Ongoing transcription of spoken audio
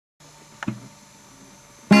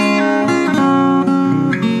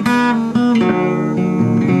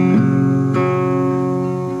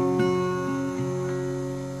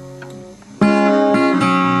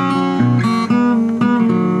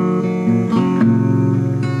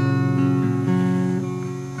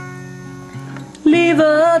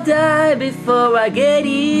or die before I get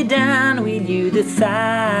it done, will you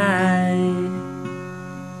decide?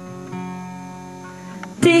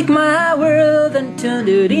 Take my world and turn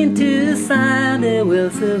it into sand that will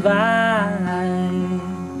survive.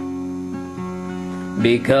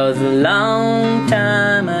 Because a long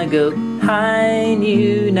time ago I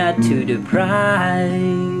knew not to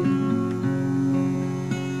deprive.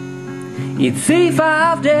 It's safe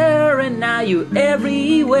out there and now you're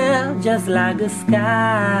everywhere, just like the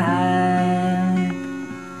sky.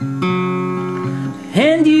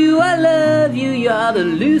 And you, I love you, you're the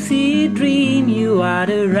lucid dream, you are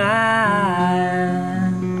the ride.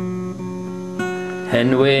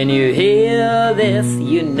 And when you hear this,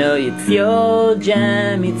 you know it's your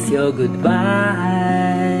jam, it's your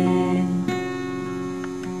goodbye.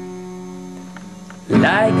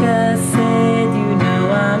 Like I said, you know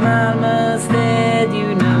I'm almost dead,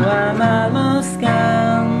 you know I'm almost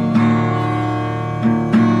gone.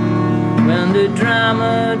 When the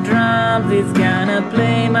drummer drums, it's gonna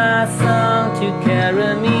play my song to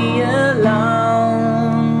carry me along.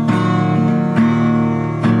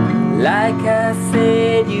 Like I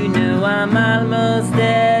said, you know I'm almost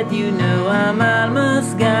dead, you know I'm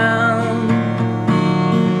almost gone.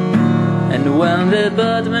 And when the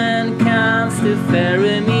boatman comes to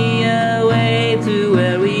ferry me away to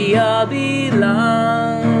where we all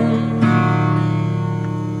belong,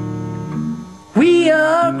 we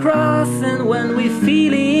are crossing when we're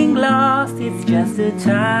feeling lost, it's just a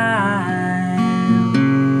time.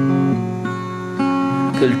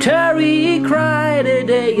 Terry cried the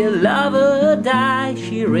day a lover died,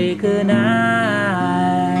 she recognized.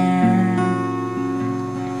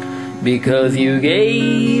 Because you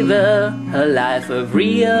gave her a life of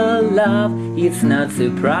real love, it's not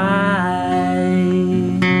surprise.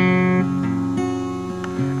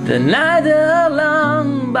 The nights are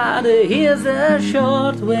long, but the years are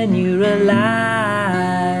short when you're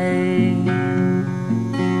alive.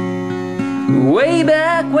 Way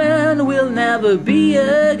back when we'll never be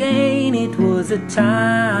again, it was a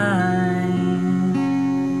time.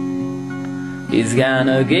 It's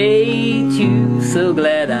gonna get you, so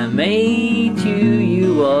glad I made you,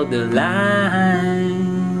 you walk the line.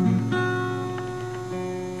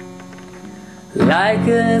 Like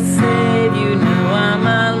I said, you know I'm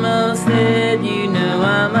almost dead, you know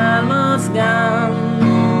I'm almost gone.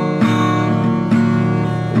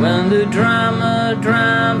 When the drummer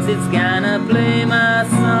drums, it's gonna play my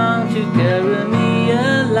song to carry me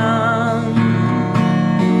along.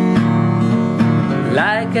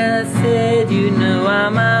 Like I said, you know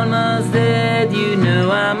I'm almost dead, you know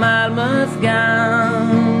I'm almost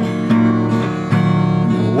gone.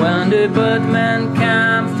 When the boatman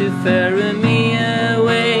comes to ferry me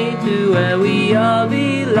away to where we all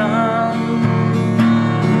belong.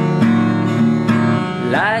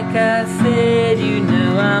 Like I said, you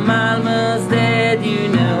know I'm almost dead, you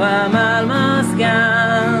know I'm almost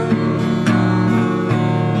gone.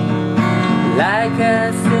 Like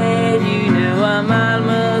I said, you know I'm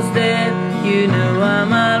almost dead, you know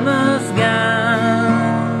I'm almost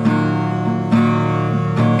gone.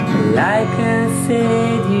 Like I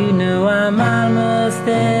said, you know I'm almost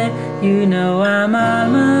dead, you know I'm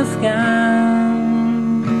almost gone.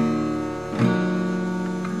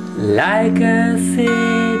 Like I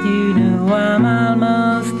said, you know I'm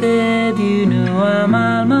almost dead, you know I'm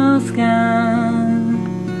almost gone.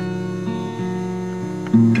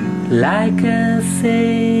 Like I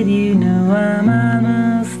said, you know I'm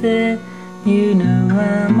almost dead, you know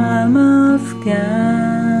I'm almost gone.